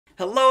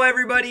Hello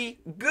everybody,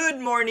 good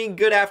morning,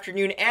 good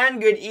afternoon, and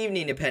good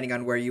evening depending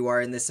on where you are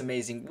in this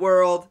amazing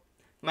world.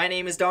 My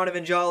name is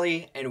Donovan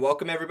Jolly, and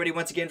welcome everybody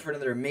once again for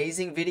another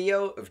amazing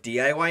video of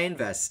DIY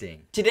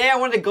investing. Today I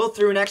wanted to go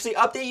through and actually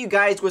update you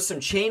guys with some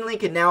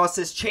Chainlink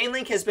analysis.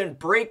 Chainlink has been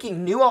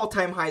breaking new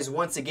all-time highs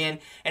once again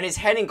and is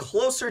heading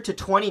closer to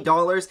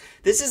 $20.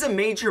 This is a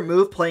major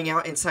move playing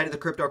out inside of the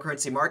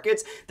cryptocurrency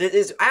markets that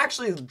is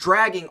actually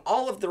dragging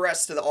all of the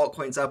rest of the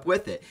altcoins up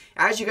with it.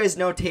 As you guys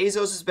know,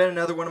 Tezos has been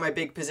another one of my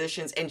big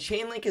positions, and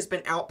Chainlink has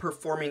been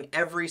outperforming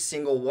every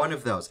single one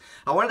of those.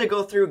 I wanted to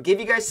go through,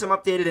 give you guys some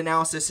updated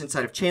analysis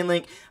inside of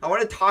Chainlink. I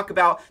want to talk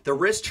about the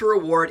risk to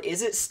reward.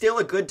 Is it still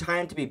a good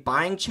time to be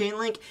buying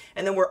Chainlink?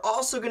 And then we're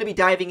also going to be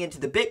diving into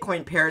the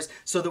Bitcoin pairs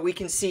so that we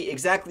can see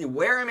exactly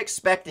where I'm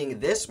expecting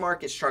this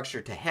market structure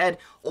to head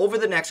over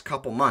the next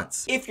couple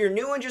months. If you're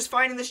new and just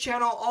finding this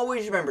channel,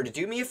 always remember to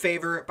do me a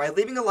favor by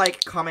leaving a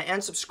like, comment,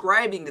 and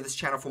subscribing to this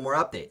channel for more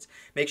updates.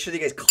 Make sure that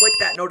you guys click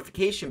that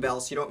notification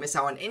bell so you don't miss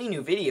out on any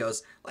new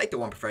videos like the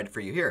one provided for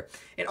you here.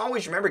 And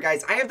always remember,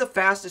 guys, I have the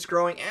fastest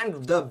growing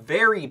and the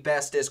very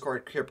best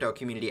Discord crypto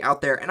community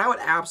out there, and I would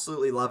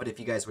absolutely love it if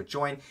you guys would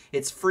join.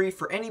 It's free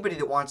for anybody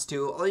that wants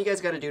to. All you guys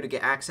got to do to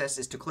get access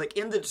is to click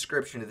in the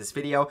description of this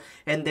video,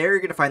 and there you're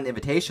going to find the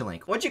invitation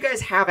link. Once you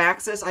guys have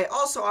access, I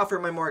also offer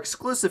my more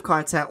exclusive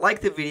content like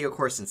the video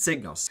course and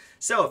signals.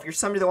 So if you're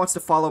somebody that wants to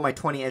follow my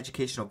 20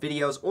 educational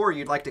videos, or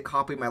you'd like to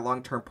copy my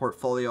long-term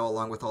portfolio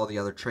along with all the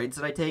other trades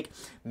that I take,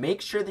 make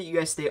sure that you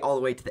guys stay all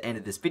the way to the end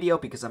of this video,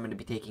 because I'm going to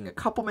be taking a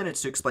couple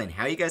minutes to explain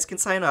how you guys can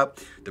sign up,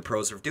 the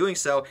pros of doing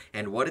so,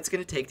 and what it's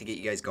going to take to get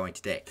you guys going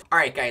today.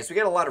 Alright guys, we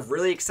got a lot of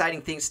really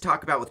exciting things to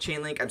talk about with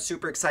Chainlink. I'm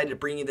super excited to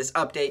bring you this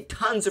update.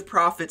 Tons of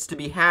profits to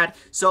be had.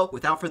 So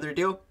without further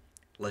ado,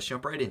 let's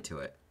jump right into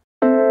it.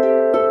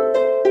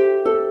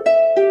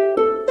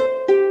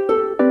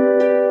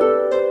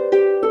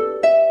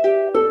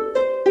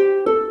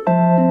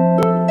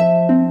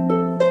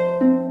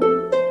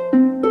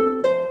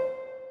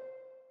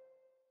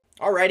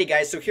 Alrighty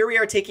guys, so here we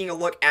are taking a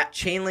look at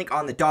Chainlink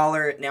on the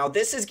dollar. Now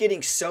this is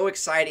getting so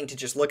exciting to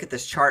just look at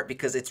this chart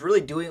because it's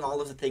really doing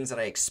all of the things that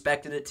I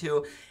expected it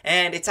to,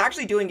 and it's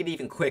actually doing it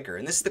even quicker.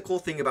 And this is the cool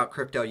thing about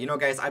crypto. You know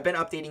guys, I've been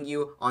updating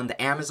you on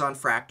the Amazon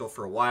fractal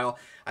for a while.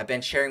 I've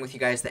been sharing with you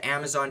guys the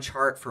Amazon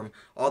chart from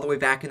all the way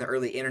back in the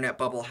early internet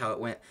bubble, how it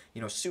went,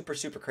 you know, super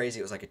crazy.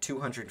 It was like a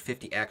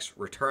 250x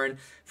return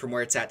from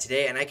where it's at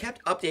today. And I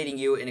kept updating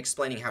you and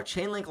explaining how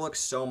Chainlink looks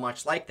so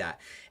much like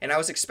that. And I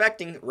was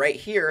expecting right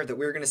here that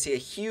we were going to see a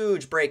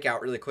huge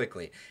breakout really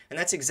quickly. And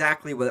that's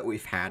exactly what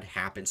we've had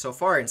happen so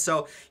far. And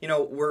so, you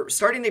know, we're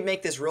starting to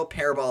make this real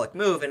parabolic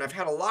move. And I've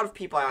had a lot of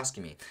people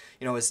asking me,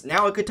 you know, is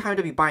now a good time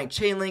to be buying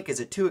Chainlink? Is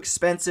it too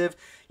expensive?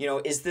 You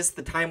know, is this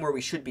the time where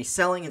we should be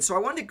selling? And so I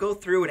wanted to go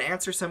through and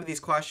answer some of these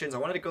questions. I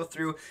wanted to go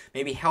through,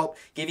 maybe help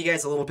give you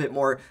guys a little bit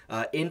more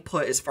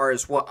input as far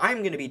as what I'm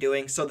going to be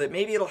doing, so that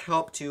maybe it'll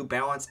help to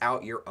balance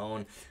out your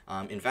own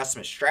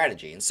investment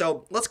strategy. And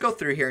so let's go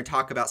through here and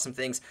talk about some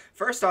things.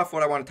 First off,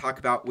 what I want to talk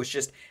about was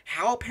just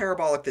how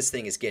parabolic this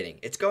thing is getting.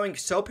 It's going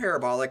so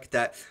parabolic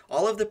that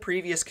all of the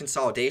previous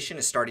consolidation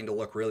is starting to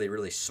look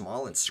really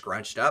small and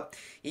scrunched up.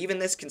 Even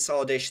this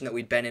consolidation that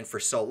we'd been in for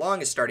so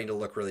long is starting to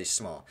look really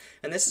small.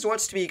 And this is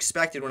what's to be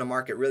expected when a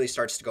market really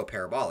starts to go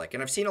parabolic.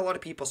 And I've seen a lot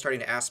of people starting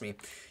to ask me,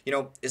 you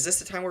know, is this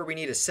the time where we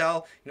need to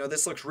sell? You know,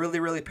 this looks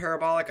really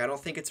parabolic. I don't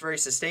think it's very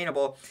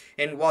sustainable.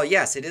 And while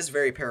yes, it is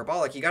very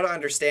parabolic, you got to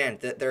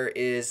understand that there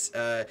is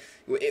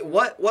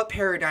what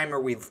paradigm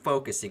are we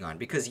focusing on?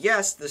 Because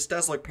yes, this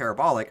does look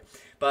parabolic,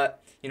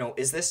 but you know,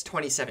 is this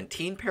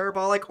 2017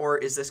 parabolic, or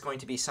is this going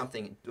to be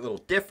something a little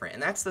different?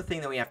 And that's the thing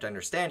that we have to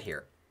understand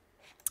here.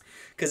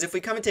 Because if we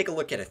come and take a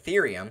look at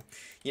Ethereum,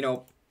 you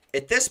know,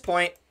 at this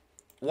point,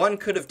 one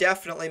could have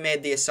definitely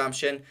made the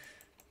assumption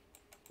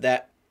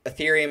that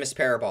Ethereum is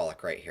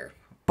parabolic right here.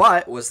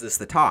 But was this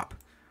the top?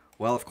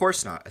 Well, of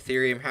course not.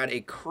 Ethereum had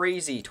a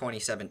crazy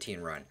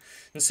 2017 run.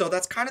 And so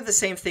that's kind of the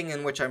same thing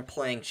in which I'm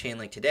playing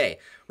Chainlink today.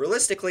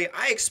 Realistically,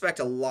 I expect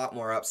a lot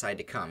more upside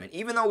to come. And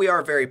even though we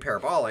are very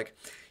parabolic,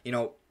 you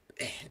know,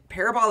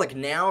 parabolic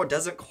now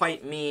doesn't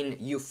quite mean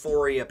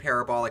euphoria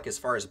parabolic as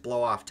far as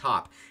blow off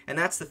top. And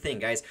that's the thing,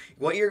 guys.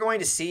 What you're going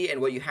to see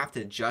and what you have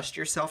to adjust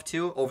yourself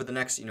to over the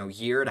next, you know,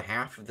 year and a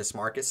half of this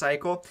market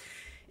cycle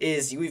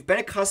is we've been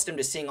accustomed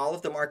to seeing all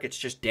of the markets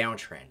just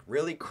downtrend.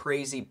 Really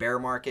crazy bear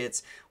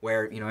markets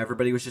where, you know,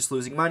 everybody was just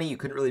losing money. You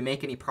couldn't really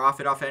make any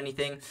profit off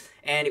anything.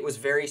 And it was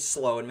very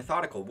slow and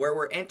methodical. Where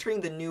we're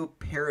entering the new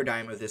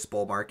paradigm of this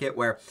bull market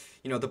where,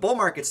 you know, the bull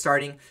market's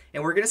starting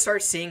and we're going to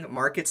start seeing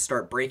markets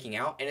start breaking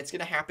out. And it's going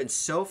to happen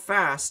so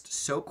fast,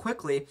 so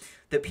quickly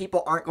that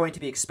people aren't going to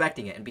be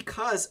expecting it. And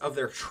because of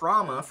their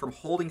trauma from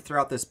holding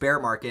throughout this bear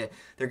market,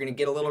 they're going to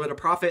get a little bit of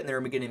profit and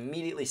they're going to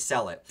immediately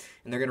sell it.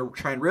 And they're going to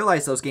try and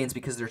realize those gains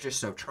because they're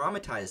just so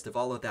traumatized of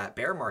all of that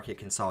bear market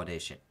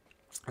consolidation.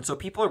 And so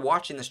people are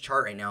watching this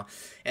chart right now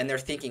and they're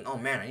thinking, oh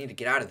man, I need to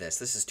get out of this.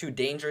 This is too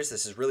dangerous.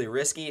 This is really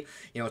risky.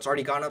 You know, it's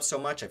already gone up so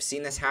much. I've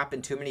seen this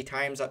happen too many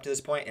times up to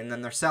this point, and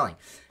then they're selling.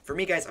 For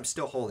me, guys, I'm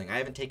still holding. I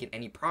haven't taken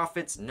any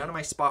profits, none of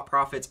my spot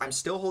profits. I'm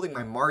still holding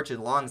my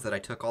margin longs that I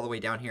took all the way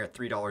down here at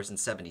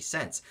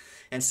 $3.70.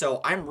 And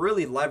so I'm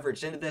really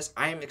leveraged into this.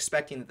 I am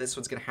expecting that this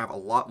one's going to have a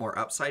lot more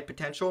upside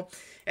potential.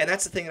 And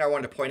that's the thing that I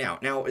wanted to point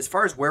out. Now, as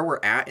far as where we're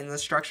at in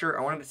this structure,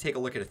 I wanted to take a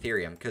look at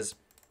Ethereum because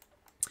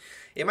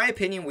in my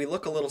opinion, we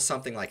look a little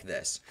something like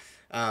this,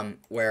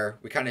 where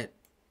we kind of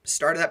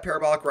started that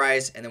parabolic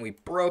rise, and then we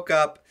broke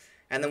up,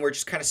 and then we're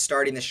just kind of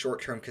starting this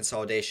short-term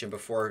consolidation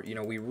before, you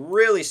know, we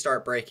really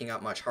start breaking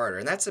up much harder.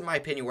 And that's, in my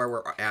opinion, where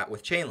we're at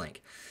with Chainlink.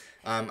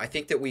 I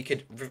think that we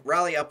could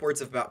rally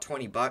upwards of about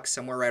 20 bucks,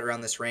 somewhere right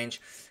around this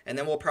range, and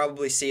then we'll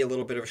probably see a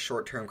little bit of a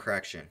short-term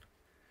correction.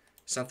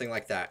 Something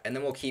like that, and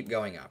then we'll keep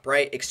going up,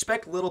 right?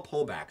 Expect little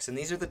pullbacks, and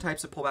these are the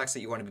types of pullbacks that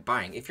you want to be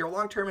buying. If you're a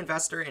long-term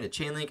investor in a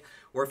Chainlink,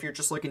 or if you're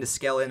just looking to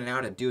scale in and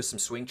out and do some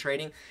swing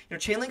trading, you know,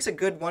 Chainlink's a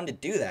good one to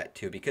do that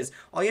too, because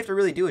all you have to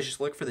really do is just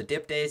look for the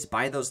dip days,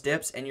 buy those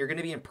dips, and you're going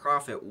to be in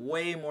profit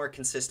way more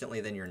consistently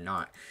than you're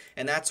not.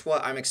 And that's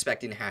what I'm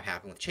expecting to have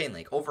happen with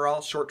Chainlink.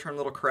 Overall, short-term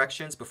little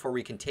corrections before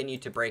we continue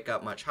to break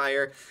up much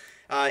higher.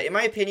 In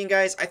my opinion,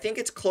 guys, I think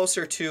it's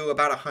closer to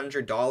about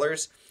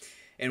 $100.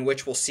 In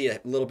which we'll see a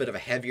little bit of a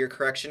heavier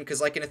correction,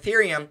 because like in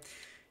Ethereum,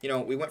 you know,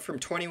 we went from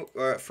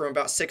from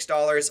about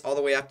 $6 all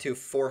the way up to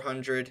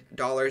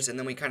 $400, and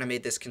then we kind of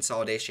made this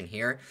consolidation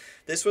here.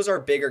 This was our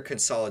bigger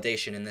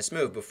consolidation in this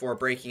move before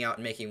breaking out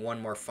and making one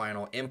more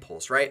final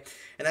impulse, right?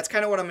 And that's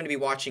kind of what I'm going to be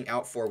watching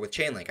out for with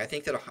Chainlink. I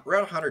think that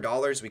around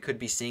 $100 we could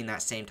be seeing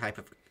that same type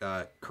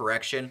of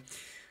correction,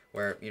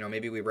 where, you know,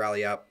 maybe we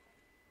rally up.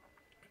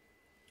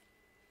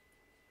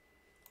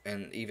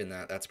 And even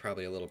that's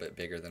probably a little bit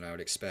bigger than I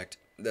would expect.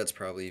 That's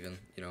probably even,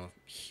 you know,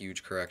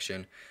 huge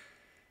correction.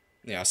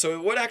 Yeah, so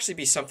it would actually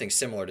be something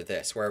similar to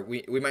this, where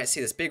we might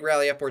see this big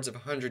rally upwards of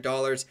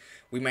 $100.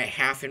 We might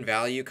half in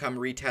value, come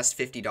retest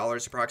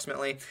 $50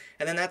 approximately.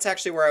 And then that's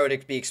actually where I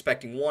would be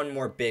expecting one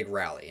more big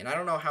rally. And I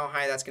don't know how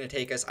high that's going to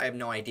take us. I have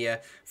no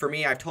idea. For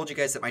me, I've told you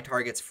guys that my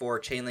targets for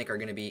Chainlink are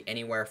going to be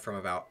anywhere from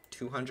about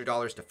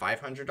 $200 to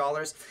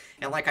 $500.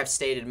 And like I've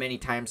stated many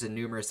times in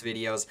numerous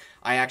videos,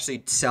 I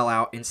actually sell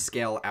out and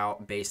scale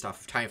out based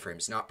off of time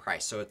frames, not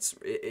price. So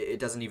it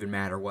doesn't even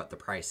matter what the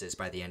price is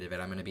by the end of it.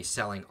 I'm going to be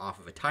selling off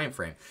of a time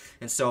frame.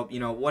 And so,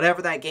 you know,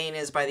 whatever that gain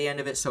is by the end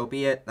of it, so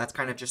be it. That's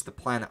kind of just the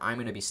plan that I'm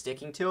going to be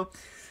sticking to.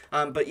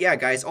 But yeah,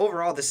 guys,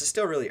 overall, this is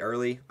still really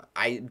early.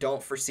 I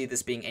don't foresee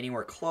this being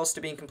anywhere close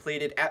to being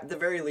completed. At the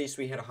very least,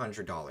 we hit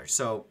 $100.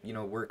 So, you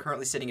know, we're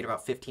currently sitting at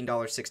about $15,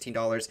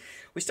 $16.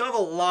 We still have a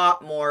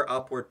lot more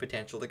upward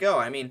potential to go.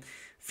 I mean,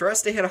 for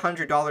us to hit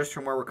 $100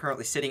 from where we're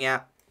currently sitting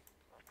at,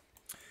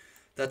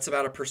 that's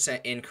about a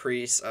 %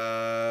 increase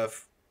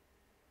of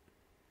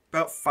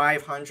about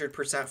 500%,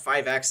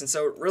 5x. And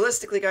so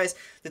realistically, guys,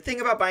 the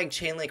thing about buying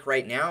Chainlink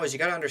right now is you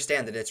got to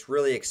understand that it's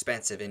really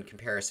expensive in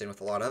comparison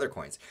with a lot of other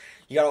coins.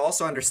 You got to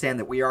also understand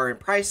that we are in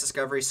price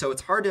discovery, so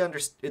it's hard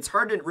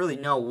to really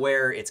know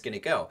where it's going to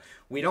go.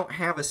 We don't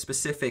have a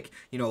specific,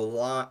 you know,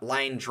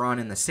 line drawn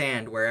in the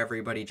sand where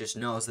everybody just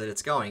knows that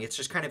it's going. It's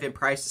just kind of in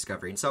price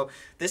discovery. And so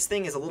this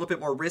thing is a little bit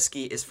more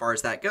risky as far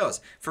as that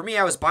goes. For me,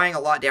 I was buying a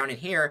lot down in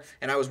here,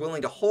 and I was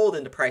willing to hold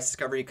into price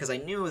discovery because I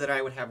knew that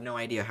I would have no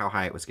idea how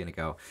high it was going to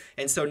go.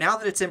 And so now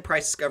that it's in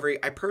price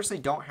discovery, I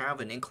personally don't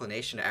have an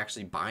inclination to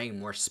actually buying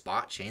more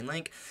spot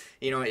Chainlink.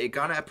 You know, it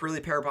got up really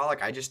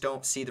parabolic. I just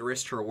don't see the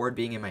risk to reward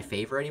being in my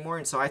favor anymore.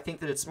 And so I think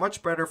that it's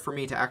much better for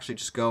me to actually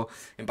just go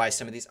and buy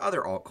some of these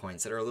other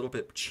altcoins that are a little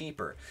bit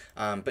cheaper.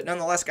 But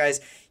nonetheless, guys,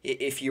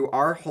 if you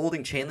are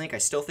holding Chainlink, I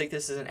still think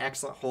this is an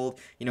excellent hold.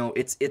 You know,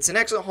 it's an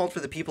excellent hold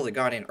for the people that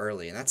got in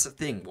early. And that's the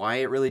thing. Why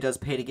it really does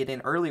pay to get in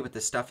early with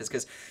this stuff is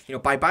because, you know,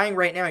 by buying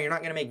right now, you're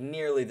not going to make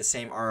nearly the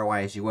same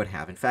ROI as you would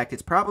have. In fact,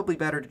 it's probably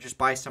better to just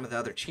buy some of the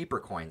other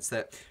cheaper coins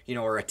that, you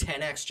know, are a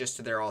 10x just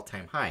to their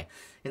all-time high.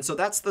 And so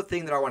that's the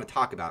thing that I want to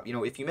talk about. You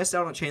know, if you missed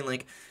out on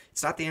Chainlink,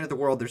 it's not the end of the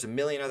world. There's a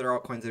million other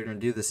altcoins that are going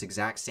to do this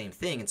exact same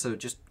thing. And so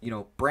just, you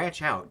know,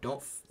 branch out.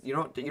 You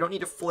don't need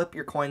to flip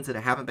your coins that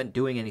haven't been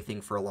doing anything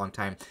for a long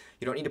time.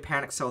 You don't need to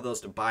panic sell those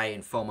to buy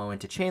and FOMO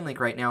into Chainlink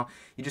right now.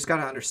 You just got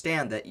to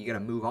understand that you got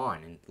to move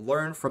on and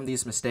learn from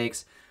these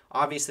mistakes.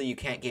 Obviously, you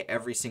can't get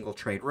every single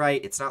trade right.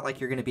 It's not like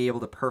you're going to be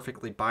able to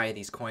perfectly buy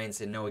these coins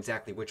and know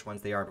exactly which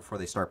ones they are before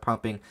they start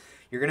pumping.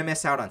 You're going to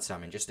miss out on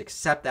some, and just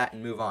accept that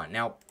and move on.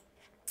 Now,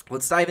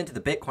 let's dive into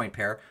the Bitcoin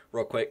pair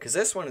real quick, because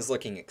this one is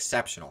looking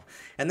exceptional.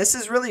 And this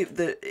is really,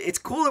 it's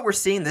cool that we're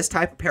seeing this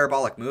type of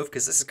parabolic move,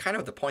 because this is kind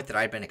of the point that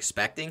I've been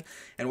expecting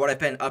and what I've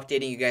been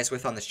updating you guys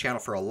with on this channel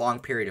for a long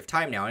period of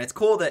time now. And it's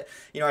cool that,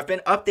 you know, I've been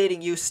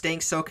updating you,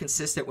 staying so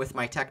consistent with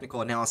my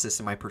technical analysis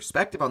and my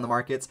perspective on the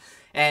markets,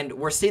 and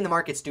we're seeing the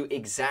markets do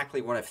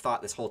exactly what I've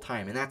thought this whole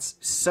time. And that's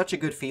such a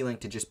good feeling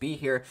to just be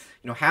here,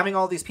 you know, having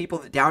all these people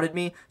that doubted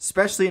me,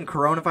 especially in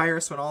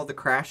coronavirus when all the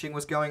crashing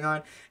was going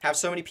on, have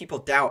so many people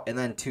doubt, and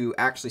then and to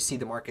actually see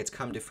the markets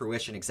come to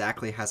fruition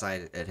exactly as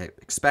I had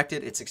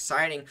expected. It's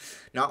exciting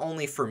not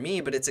only for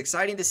me, but it's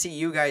exciting to see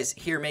you guys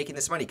here making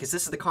this money, because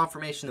this is the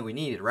confirmation that we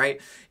needed,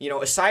 right? You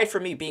know, aside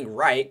from me being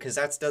right, because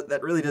that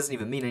really doesn't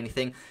even mean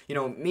anything, you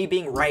know, me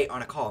being right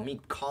on a call, me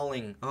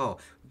calling, oh,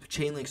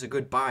 Chainlink's a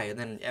good buy, and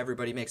then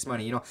everybody makes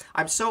money. You know,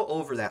 I'm so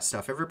over that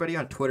stuff. Everybody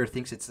on Twitter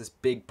thinks it's this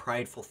big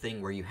prideful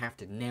thing where you have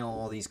to nail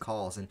all these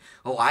calls, and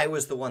oh, I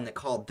was the one that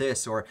called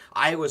this, or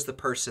I was the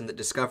person that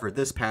discovered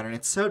this pattern.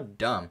 It's so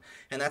dumb,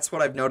 and that's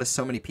what I've noticed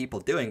so many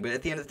people doing. But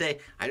at the end of the day,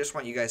 I just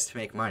want you guys to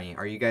make money.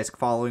 Are you guys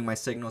following my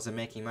signals and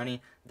making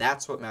money?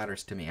 That's what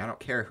matters to me. I don't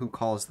care who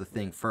calls the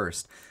thing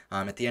first.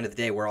 At the end of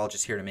the day, we're all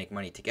just here to make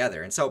money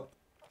together. And so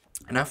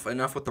enough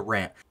with the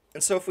rant.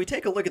 And so if we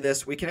take a look at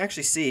this, we can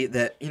actually see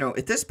that, you know,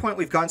 at this point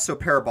we've gone so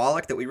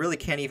parabolic that we really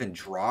can't even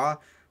draw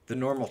the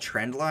normal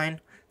trend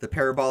line, the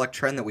parabolic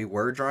trend that we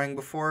were drawing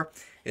before.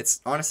 It's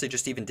honestly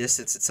just even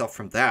distanced itself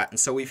from that. And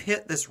so we've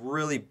hit this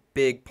really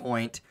big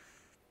point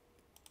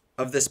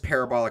of this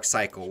parabolic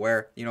cycle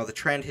where, you know, the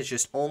trend has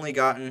just only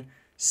gotten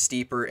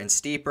steeper and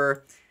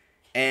steeper.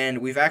 And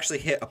we've actually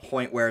hit a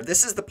point where,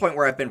 this is the point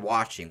where I've been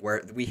watching,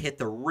 where we hit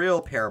the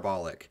real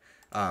parabolic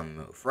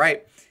move,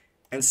 right?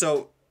 And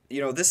so, you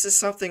know, this is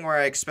something where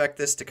I expect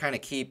this to kind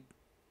of keep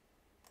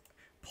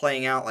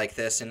playing out like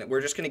this, and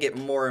we're just going to get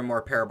more and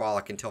more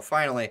parabolic until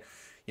finally,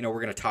 you know, we're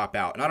going to top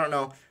out. And I don't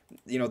know,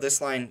 you know, this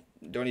line,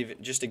 don't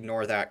even, just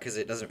ignore that because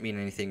it doesn't mean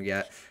anything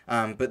yet.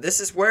 But this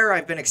is where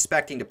I've been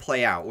expecting to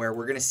play out, where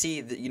we're going to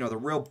see, the, you know, the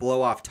real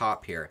blow off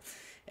top here.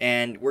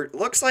 And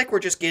looks like we're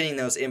just getting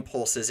those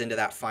impulses into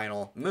that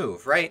final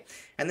move, right?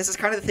 And this is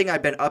kind of the thing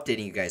I've been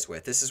updating you guys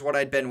with. This is what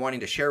I'd been wanting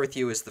to share with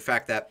you, is the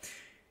fact that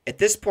at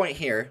this point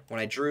here, when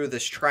I drew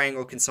this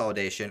triangle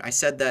consolidation, I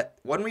said that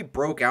when we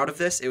broke out of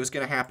this, it was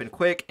going to happen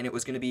quick, and it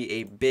was going to be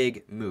a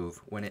big move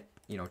when it,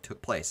 you know,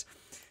 took place.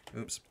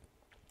 Oops.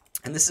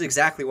 And this is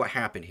exactly what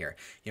happened here.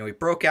 You know, we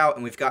broke out,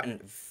 and we've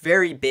gotten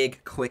very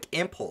big, quick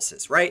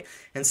impulses, right?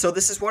 And so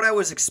this is what I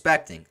was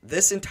expecting.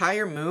 This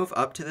entire move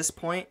up to this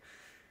point,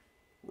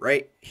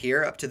 right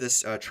here, up to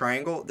this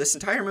triangle, this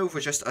entire move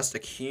was just us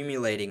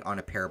accumulating on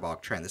a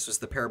parabolic trend. This was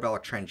the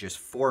parabolic trend just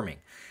forming.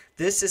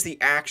 This is the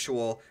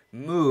actual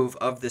move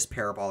of this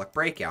parabolic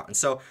breakout. And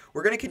so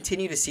we're going to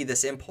continue to see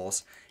this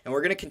impulse, and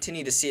we're going to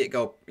continue to see it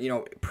go, you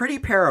know, pretty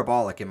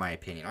parabolic in my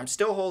opinion. I'm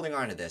still holding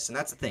on to this, and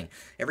that's the thing.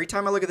 Every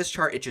time I look at this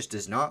chart, it just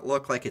does not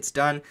look like it's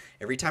done.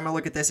 Every time I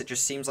look at this, it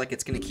just seems like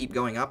it's going to keep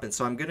going up, and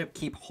so I'm going to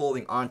keep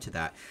holding on to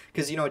that.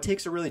 Because, you know, it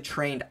takes a really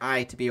trained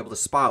eye to be able to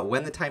spot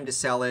when the time to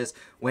sell is,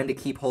 when to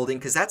keep holding,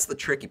 because that's the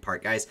tricky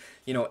part, guys.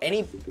 You know,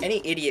 any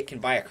idiot can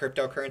buy a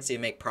cryptocurrency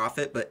and make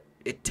profit, but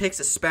it takes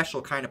a special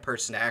kind of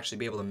person to actually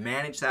be able to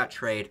manage that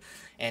trade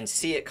and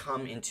see it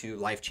come into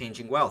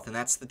life-changing wealth. And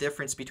that's the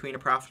difference between a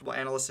profitable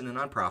analyst and an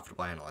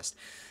unprofitable analyst.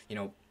 You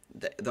know,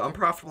 the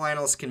unprofitable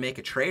analyst can make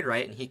a trade,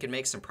 right, and he can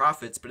make some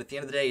profits, but at the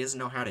end of the day, he doesn't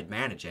know how to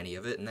manage any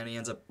of it, and then he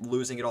ends up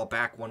losing it all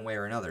back one way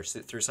or another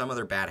through some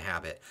other bad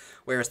habit.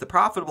 Whereas the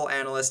profitable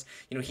analyst,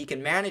 you know, he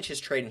can manage his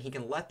trade, and he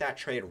can let that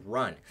trade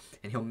run,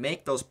 and he'll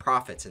make those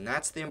profits, and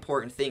that's the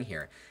important thing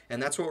here.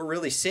 And that's what we're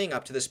really seeing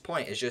up to this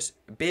point, is just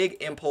big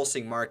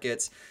impulsing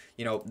markets.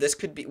 You know, this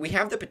could be, we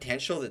have the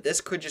potential that this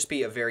could just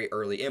be a very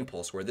early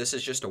impulse, where this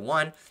is just a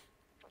 1.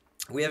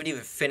 We haven't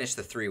even finished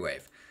the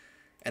 3-wave.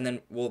 And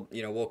then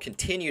we'll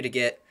continue to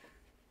get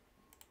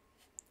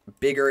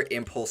bigger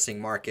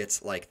impulsing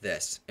markets like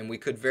this. And we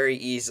could very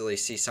easily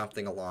see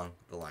something along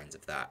the lines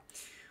of that,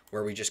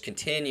 where we just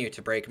continue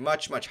to break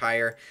much, much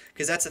higher.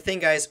 Because that's the thing,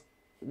 guys.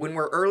 When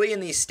we're early in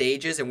these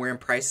stages and we're in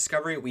price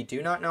discovery, we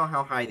do not know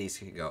how high these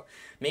can go.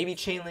 Maybe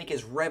Chainlink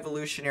is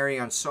revolutionary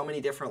on so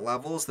many different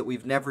levels that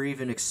we've never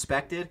even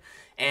expected.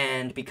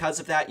 And because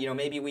of that, you know,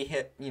 maybe we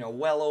hit, you know,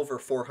 well over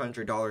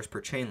 $400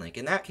 per Chainlink.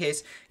 In that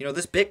case, you know,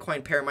 this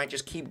Bitcoin pair might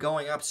just keep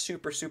going up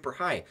super, super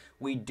high.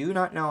 We do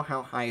not know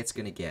how high it's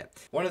going to get.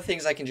 One of the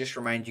things I can just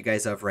remind you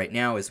guys of right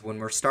now is when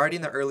we're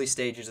starting the early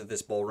stages of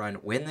this bull run,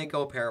 when they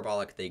go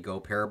parabolic, they go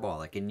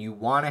parabolic. And you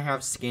want to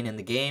have skin in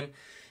the game,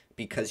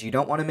 because you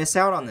don't want to miss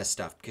out on this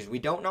stuff, because we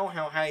don't know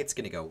how high it's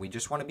going to go. We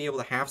just want to be able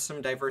to have some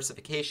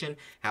diversification,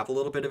 have a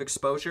little bit of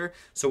exposure,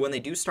 so when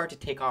they do start to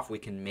take off, we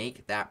can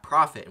make that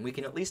profit, and we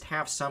can at least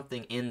have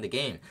something in the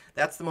game.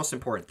 That's the most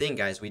important thing,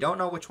 guys. We don't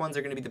know which ones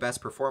are going to be the best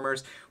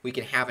performers. We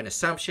can have an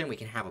assumption, we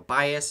can have a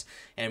bias,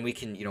 and we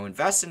can, you know,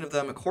 invest into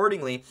them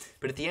accordingly,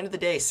 but at the end of the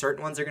day,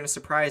 certain ones are going to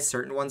surprise,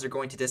 certain ones are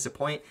going to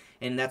disappoint,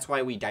 and that's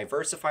why we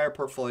diversify our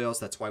portfolios.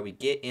 That's why we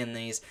get in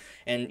these.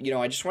 And, you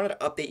know, I just wanted to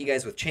update you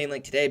guys with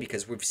Chainlink today,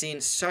 because we've seen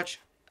such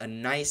a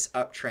nice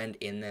uptrend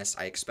in this.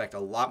 I expect a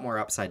lot more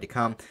upside to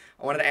come.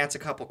 I wanted to answer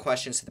a couple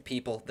questions to the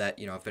people that,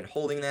 you know, have been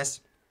holding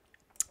this,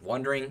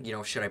 wondering, you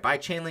know, should I buy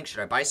Chainlink? Should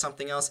I buy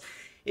something else?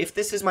 If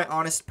this is my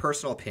honest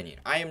personal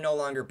opinion, I am no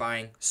longer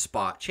buying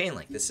spot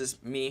Chainlink. This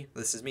is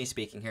me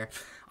speaking here.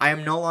 I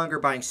am no longer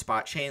buying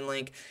spot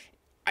Chainlink.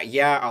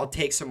 Yeah, I'll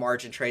take some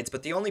margin trades,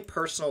 but the only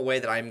personal way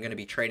that I'm going to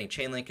be trading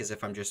Chainlink is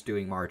if I'm just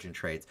doing margin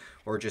trades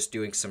or just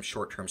doing some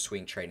short-term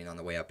swing trading on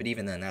the way up. But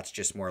even then, that's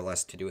just more or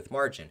less to do with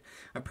margin.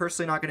 I'm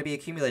personally not going to be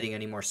accumulating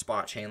any more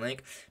spot Chainlink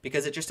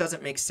because it just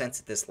doesn't make sense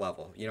at this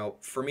level. You know,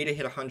 for me to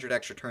hit 100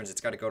 extra turns,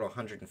 it's got to go to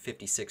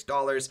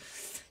 $156.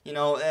 You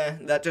know,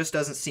 that just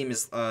doesn't seem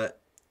as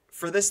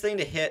for this thing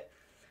to hit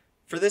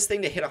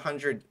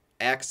 100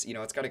 X, you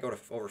know, it's got to go to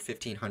over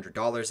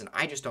 $1,500, and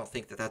I just don't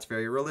think that that's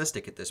very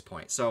realistic at this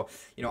point. So,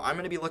 you know, I'm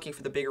going to be looking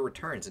for the bigger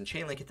returns, and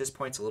Chainlink at this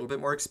point is a little bit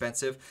more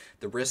expensive.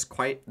 The risk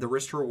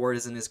to reward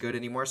isn't as good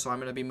anymore, so I'm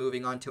going to be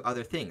moving on to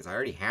other things. I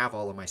already have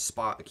all of my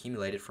spot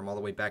accumulated from all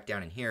the way back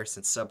down in here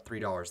since sub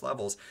 $3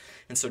 levels,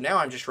 and so now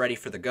I'm just ready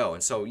for the go.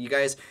 And so you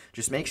guys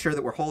just make sure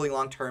that we're holding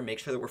long term, make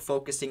sure that we're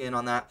focusing in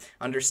on that,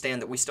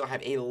 understand that we still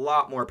have a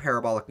lot more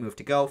parabolic move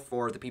to go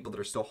for the people that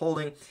are still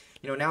holding.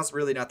 You know, now's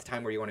really not the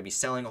time where you want to be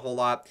selling a whole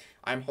lot.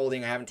 I'm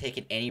holding. I haven't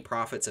taken any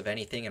profits of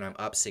anything, and I'm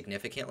up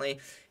significantly.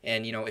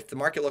 And, you know, if the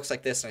market looks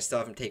like this and I still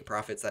haven't taken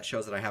profits, that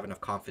shows that I have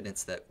enough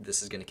confidence that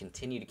this is going to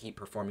continue to keep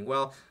performing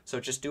well. So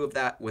just do of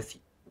that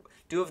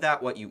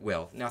what you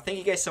will. Now, thank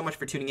you guys so much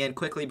for tuning in.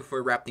 Quickly, before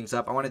we wrap things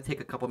up, I want to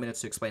take a couple minutes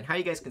to explain how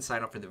you guys can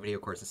sign up for the video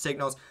course and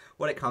signals,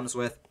 what it comes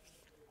with,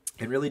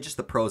 and really just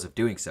the pros of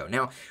doing so.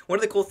 Now, one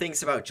of the cool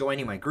things about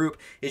joining my group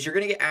is you're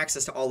going to get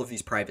access to all of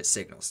these private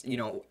signals. You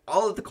know,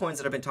 all of the coins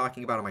that I've been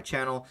talking about on my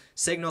channel,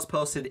 signals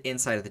posted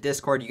inside of the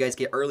Discord. You guys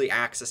get early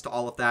access to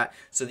all of that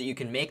so that you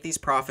can make these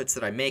profits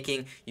that I'm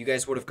making. You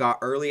guys would have got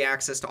early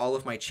access to all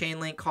of my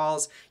Chainlink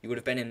calls. You would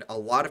have been in a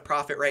lot of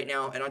profit right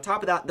now. And on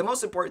top of that, the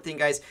most important thing,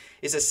 guys,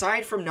 is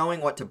aside from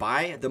knowing what to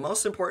buy, the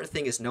most important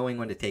thing is knowing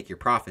when to take your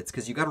profits,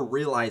 because you got to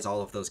realize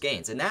all of those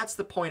gains. And that's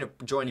the point of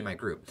joining my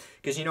group,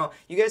 because, you know,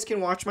 you guys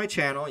can watch my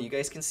channel, you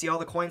guys can see all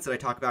the coins that I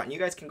talk about, and you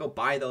guys can go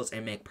buy those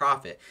and make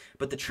profit.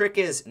 But the trick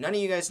is, none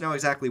of you guys know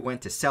exactly when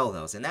to sell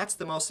those, and that's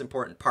the most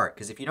important part,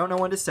 because if you don't know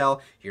when to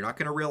sell, you're not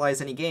going to realize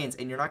any gains,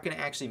 and you're not going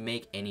to actually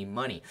make any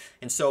money.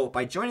 And so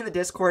by joining the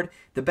Discord,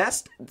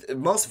 the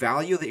most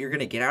value that you're going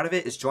to get out of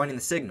it is joining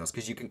the signals,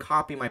 because you can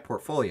copy my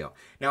portfolio.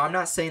 Now, I'm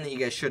not saying that you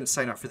guys shouldn't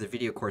sign up for the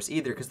video course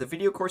either, because the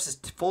video course is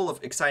full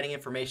of exciting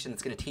information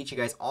that's going to teach you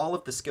guys all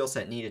of the skill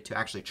set needed to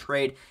actually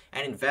trade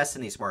and invest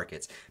in these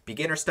markets.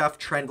 Beginner stuff,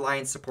 trend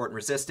lines, support and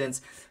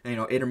resistance, you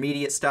know,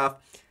 intermediate stuff,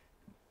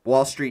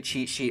 Wall Street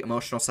cheat sheet,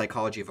 emotional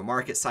psychology of a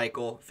market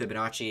cycle,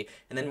 Fibonacci,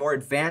 and then more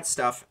advanced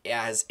stuff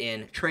as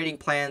in trading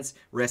plans,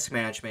 risk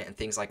management, and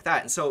things like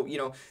that. And so, you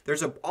know,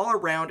 there's an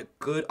all-around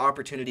good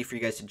opportunity for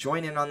you guys to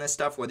join in on this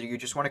stuff, whether you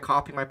just want to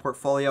copy my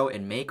portfolio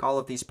and make all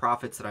of these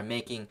profits that I'm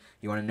making,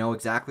 you want to know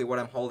exactly what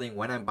I'm holding,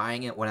 when I'm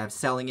buying it, when I'm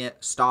selling it,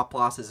 stop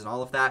losses, and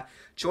all of that.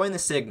 Join the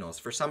signals.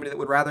 For somebody that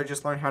would rather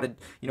just learn how to,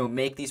 you know,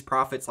 make these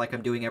profits like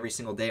I'm doing every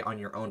single day on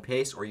your own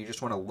pace, or you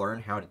just want to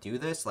learn how to do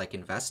this, like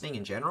investing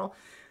in general,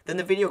 then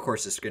the video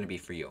course is going to be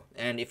for you.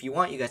 And if you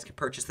want, you guys can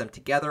purchase them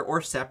together or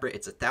separate.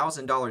 It's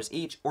 $1,000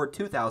 each or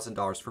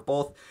 $2,000 for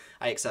both.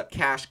 I accept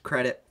cash,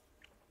 credit.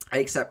 I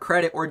accept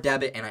credit or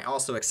debit, and I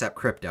also accept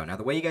crypto. Now,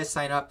 the way you guys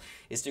sign up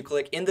is to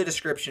click in the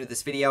description of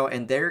this video,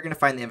 and there you're going to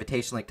find the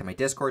invitation link to my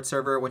Discord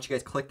server. Once you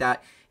guys click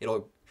that,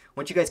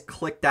 once you guys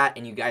click that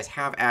and you guys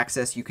have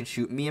access, you can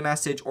shoot me a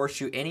message or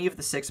shoot any of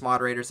the 6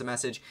 moderators a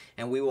message,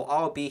 and we will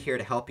all be here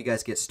to help you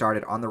guys get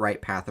started on the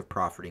right path of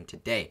profiting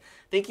today.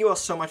 Thank you all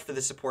so much for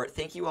the support.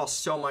 Thank you all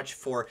so much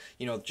for,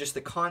 you know, just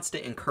the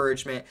constant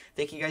encouragement.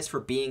 Thank you guys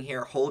for being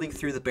here, holding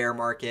through the bear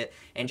market,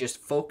 and just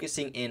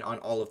focusing in on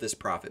all of this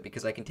profit,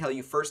 because I can tell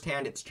you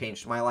firsthand it's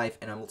changed my life,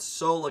 and I'm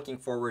so looking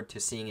forward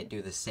to seeing it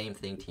do the same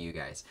thing to you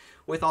guys.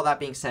 With all that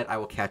being said, I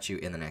will catch you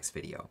in the next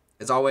video.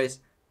 As always,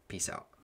 peace out.